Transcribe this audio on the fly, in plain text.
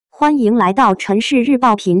欢迎来到陈氏日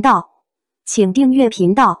报频道，请订阅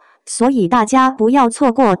频道，所以大家不要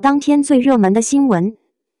错过当天最热门的新闻。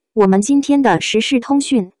我们今天的时事通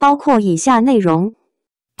讯包括以下内容：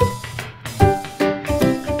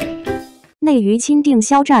内娱钦定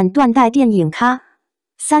肖战断代电影咖，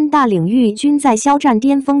三大领域均在肖战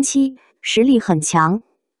巅峰期，实力很强。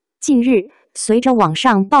近日，随着网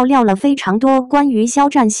上爆料了非常多关于肖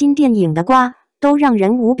战新电影的瓜，都让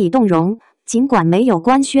人无比动容。尽管没有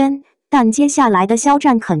官宣，但接下来的肖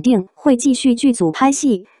战肯定会继续剧组拍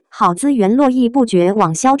戏，好资源络绎不绝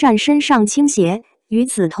往肖战身上倾斜。与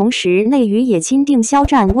此同时，内娱也钦定肖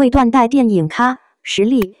战为断代电影咖，实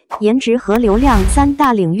力、颜值和流量三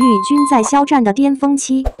大领域均在肖战的巅峰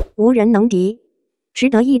期，无人能敌。值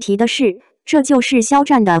得一提的是，这就是肖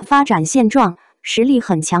战的发展现状，实力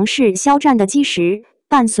很强是肖战的基石，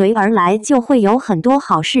伴随而来就会有很多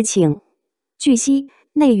好事情。据悉，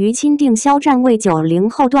内娱钦定肖战为90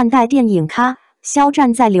后断代电影咖，肖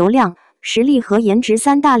战在流量、实力和颜值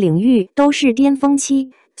三大领域都是巅峰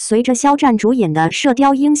期。随着肖战主演的《射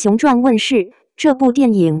雕英雄传》问世，这部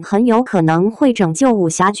电影很有可能会拯救武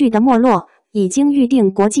侠剧的没落，已经预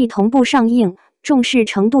定国际同步上映，重视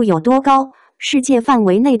程度有多高，世界范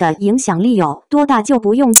围内的影响力有多大就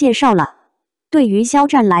不用介绍了。对于肖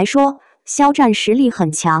战来说，肖战实力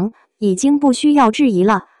很强，已经不需要质疑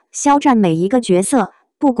了。肖战每一个角色，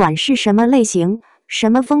不管是什么类型、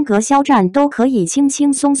什么风格，肖战都可以轻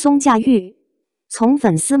轻松松驾驭。从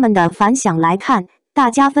粉丝们的反响来看，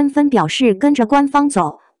大家纷纷表示跟着官方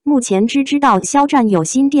走。目前只知道肖战有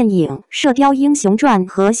新电影《射雕英雄传》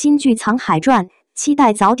和新剧《藏海传》，期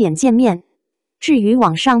待早点见面。至于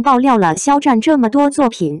网上爆料了肖战这么多作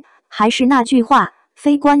品，还是那句话，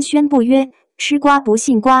非官宣不约，吃瓜不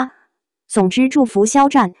信瓜。总之，祝福肖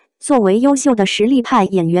战。作为优秀的实力派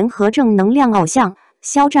演员和正能量偶像，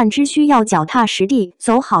肖战只需要脚踏实地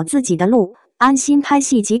走好自己的路，安心拍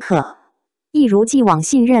戏即可。一如既往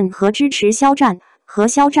信任和支持肖战，和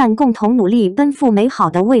肖战共同努力，奔赴美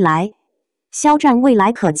好的未来。肖战未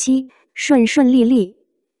来可期，顺顺利利。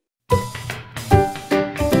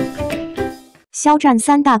肖战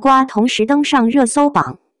三大瓜同时登上热搜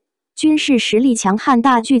榜，均是实力强悍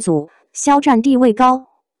大剧组，肖战地位高。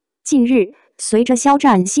近日，随着肖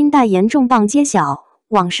战新代言重磅揭晓，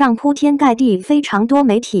网上铺天盖地，非常多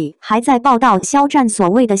媒体还在报道肖战所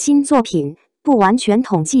谓的新作品，不完全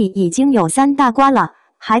统计已经有三大瓜了，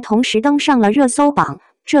还同时登上了热搜榜。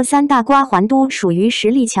这三大瓜还都属于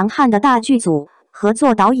实力强悍的大剧组，合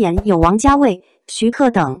作导演有王家卫、徐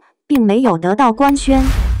克等，并没有得到官宣。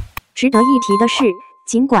值得一提的是，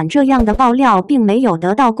尽管这样的爆料并没有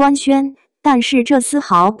得到官宣，但是这丝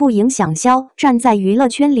毫不影响肖战在娱乐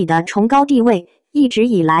圈里的崇高地位，一直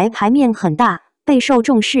以来牌面很大，备受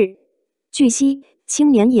重视。据悉，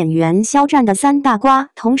青年演员肖战的三大瓜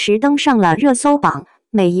同时登上了热搜榜，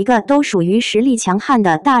每一个都属于实力强悍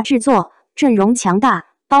的大制作，阵容强大，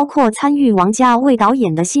包括参与王家卫导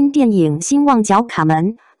演的新电影《新旺角卡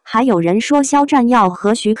门》，还有人说肖战要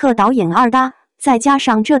和徐克导演二搭，再加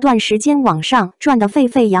上这段时间网上转得沸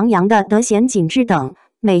沸扬扬的德贤景致等，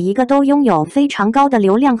每一个都拥有非常高的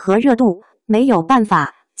流量和热度，没有办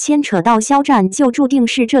法，牵扯到肖战就注定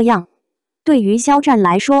是这样。对于肖战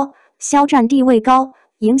来说，肖战地位高，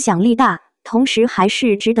影响力大，同时还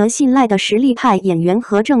是值得信赖的实力派演员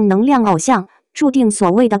和正能量偶像，注定所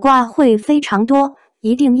谓的瓜会非常多，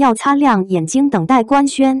一定要擦亮眼睛等待官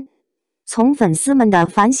宣。从粉丝们的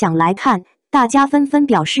反响来看，大家纷纷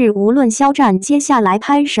表示，无论肖战接下来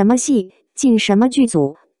拍什么戏，进什么剧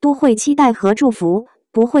组，都会期待和祝福，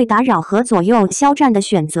不会打扰和左右肖战的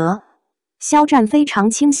选择。肖战非常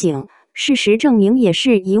清醒，事实证明也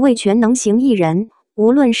是一位全能型艺人，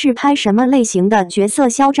无论是拍什么类型的角色，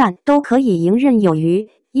肖战都可以游刃有余，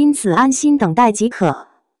因此安心等待即可。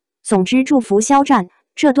总之，祝福肖战，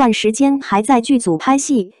这段时间还在剧组拍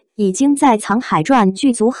戏，已经在《藏海传》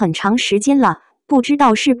剧组很长时间了，不知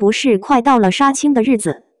道是不是快到了杀青的日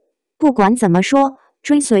子。不管怎么说，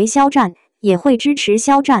追随肖战，也会支持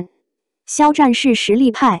肖战。肖战是实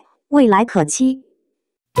力派，未来可期。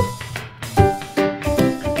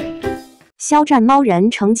肖战猫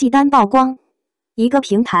人成绩单曝光，一个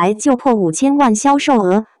平台就破5000万销售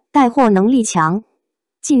额，带货能力强。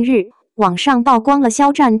近日，网上曝光了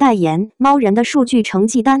肖战代言猫人的数据成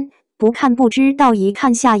绩单，不看不知道，一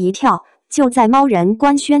看吓一跳。就在猫人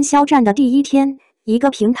官宣肖战的第一天，一个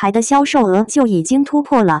平台的销售额就已经突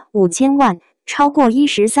破了5000万，超过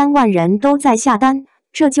13万人都在下单。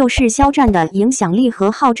这就是肖战的影响力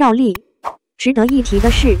和号召力。值得一提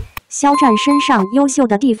的是，肖战身上优秀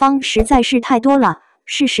的地方实在是太多了，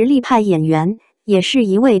是实力派演员，也是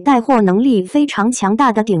一位带货能力非常强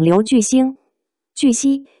大的顶流巨星。据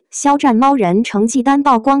悉，肖战猫人成绩单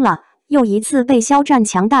曝光了，又一次被肖战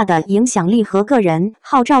强大的影响力和个人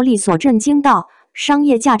号召力所震惊到，商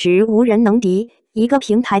业价值无人能敌，一个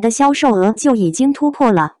平台的销售额就已经突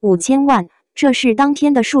破了5000万，这是当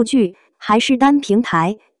天的数据，还是单平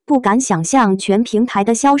台，不敢想象全平台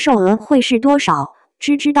的销售额会是多少。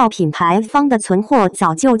知道品牌方的存货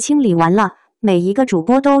早就清理完了，每一个主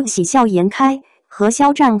播都喜笑颜开，和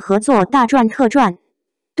肖战合作大赚特赚。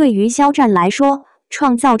对于肖战来说，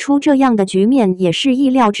创造出这样的局面也是意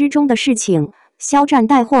料之中的事情。肖战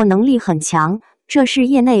带货能力很强，这是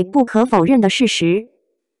业内不可否认的事实。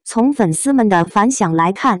从粉丝们的反响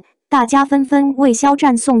来看，大家纷纷为肖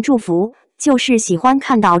战送祝福，就是喜欢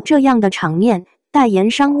看到这样的场面。代言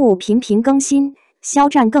商务频频更新，肖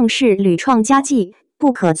战更是屡创佳绩，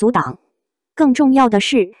不可阻挡。更重要的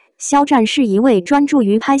是，肖战是一位专注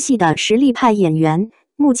于拍戏的实力派演员，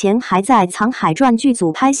目前还在《藏海传》剧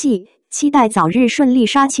组拍戏，期待早日顺利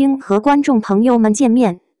杀青和观众朋友们见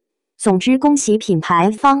面。总之，恭喜品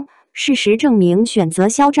牌方，事实证明选择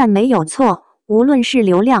肖战没有错，无论是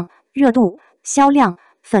流量、热度、销量、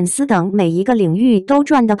粉丝等每一个领域都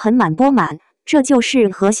赚得盆满钵满，这就是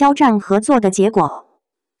和肖战合作的结果。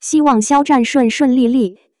希望肖战顺利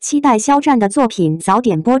利，期待肖战的作品早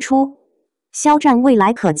点播出。肖战未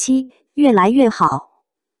来可期，越来越好。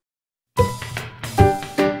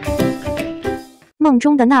梦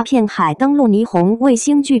中的那片海登陆霓虹卫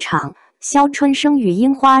星剧场，肖春生与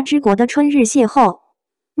樱花之国的春日邂逅。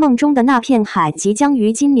梦中的那片海即将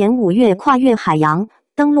于今年5月跨越海洋，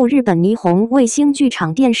登陆日本霓虹卫星剧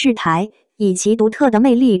场电视台，以其独特的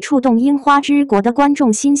魅力触动樱花之国的观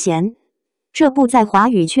众心弦。这部在华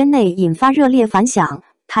语圈内引发热烈反响、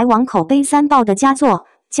台网口碑3爆的佳作，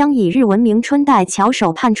将以日文名春代巧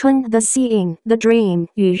手盼春 The Seeing The Dream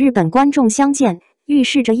与日本观众相见，预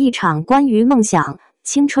示着一场关于梦想、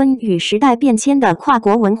青春与时代变迁的跨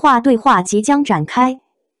国文化对话即将展开。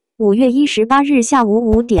5月18日下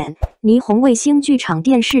午5点，霓虹卫星剧场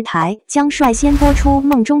电视台将率先播出《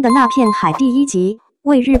梦中的那片海》第1集，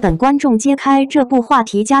为日本观众揭开这部话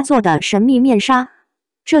题佳作的神秘面纱。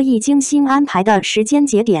这一精心安排的时间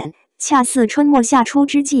节点，恰似春末夏初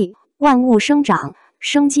之际，万物生长、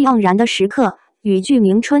生机盎然的时刻，与剧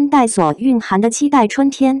名春代所蕴含的期待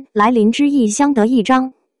春天来临之意相得益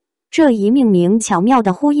彰。这一命名巧妙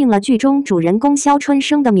地呼应了剧中主人公肖春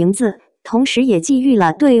生的名字，同时也寄予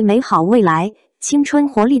了对美好未来、青春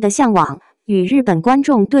活力的向往，与日本观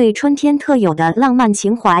众对春天特有的浪漫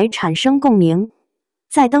情怀产生共鸣。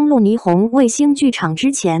在登陆霓虹卫星剧场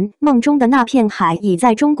之前，梦中的那片海已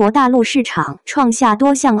在中国大陆市场创下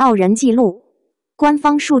多项傲人纪录。官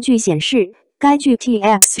方数据显示，该剧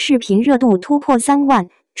TX 视频热度突破3万，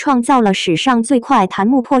创造了史上最快弹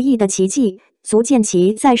幕破亿的奇迹，足见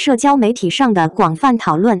其在社交媒体上的广泛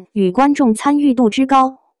讨论与观众参与度之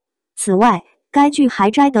高。此外，该剧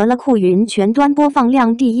还摘得了酷云全端播放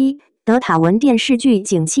量第1、德塔文电视剧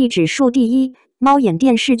景气指数第1、猫眼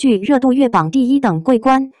电视剧热度月榜第1等桂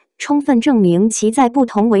冠，充分证明其在不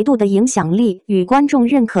同维度的影响力与观众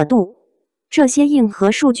认可度。这些硬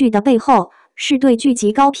核数据的背后，是对剧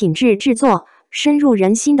集高品质制作、深入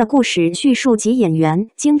人心的故事叙述及演员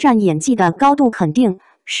精湛演技的高度肯定，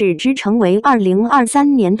使之成为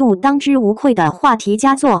2023年度当之无愧的话题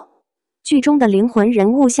佳作。剧中的灵魂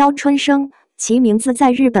人物肖春生，其名字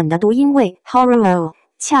在日本的读音为 Haruo，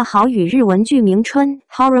 恰好与日文剧名春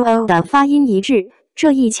Haruo 的发音一致，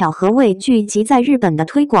这一巧合为剧集在日本的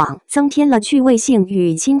推广增添了趣味性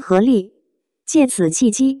与亲和力。借此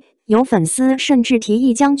契机，有粉丝甚至提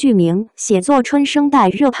议将剧名写作春生代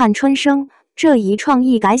热盼春生，这一创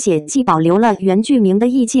意改写既保留了原剧名的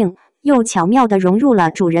意境，又巧妙地融入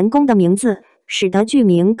了主人公的名字，使得剧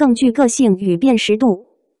名更具个性与辨识度。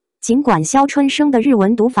尽管肖春生的日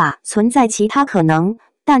文读法存在其他可能，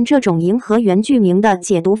但这种迎合原剧名的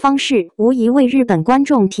解读方式无疑为日本观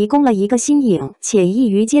众提供了一个新颖且易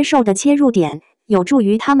于接受的切入点，有助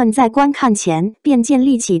于他们在观看前便建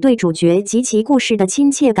立起对主角及其故事的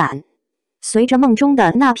亲切感。随着梦中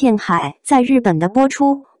的那片海在日本的播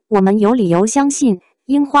出，我们有理由相信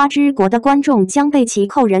樱花之国的观众将被其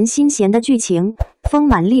扣人心弦的剧情、丰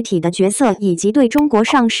满立体的角色以及对中国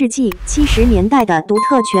上世纪70年代的独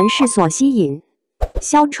特诠释所吸引。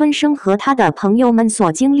肖春生和他的朋友们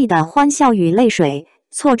所经历的欢笑与泪水、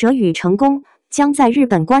挫折与成功，将在日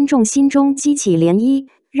本观众心中激起涟漪，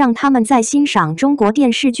让他们在欣赏中国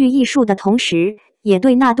电视剧艺术的同时，也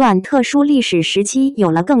对那段特殊历史时期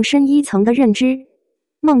有了更深一层的认知。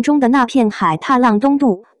梦中的那片海踏浪东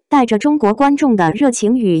渡，带着中国观众的热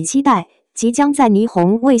情与期待，即将在霓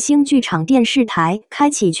虹卫星剧场电视台开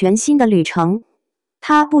启全新的旅程。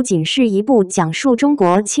它不仅是一部讲述中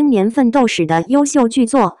国青年奋斗史的优秀剧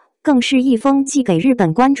作，更是一封寄给日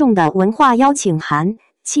本观众的文化邀请函，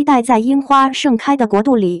期待在樱花盛开的国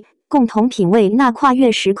度里，共同品味那跨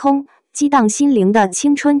越时空、激荡心灵的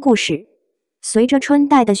青春故事。随着春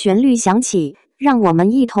代的旋律响起，让我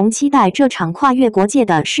们一同期待这场跨越国界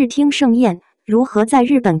的视听盛宴如何在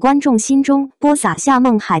日本观众心中播撒下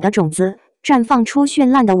梦海的种子，绽放出绚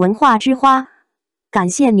烂的文化之花。感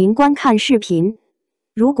谢您观看视频。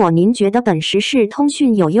如果您觉得本时事通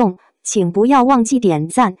讯有用，请不要忘记点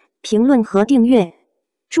赞、评论和订阅。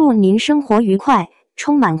祝您生活愉快，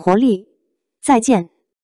充满活力。再见。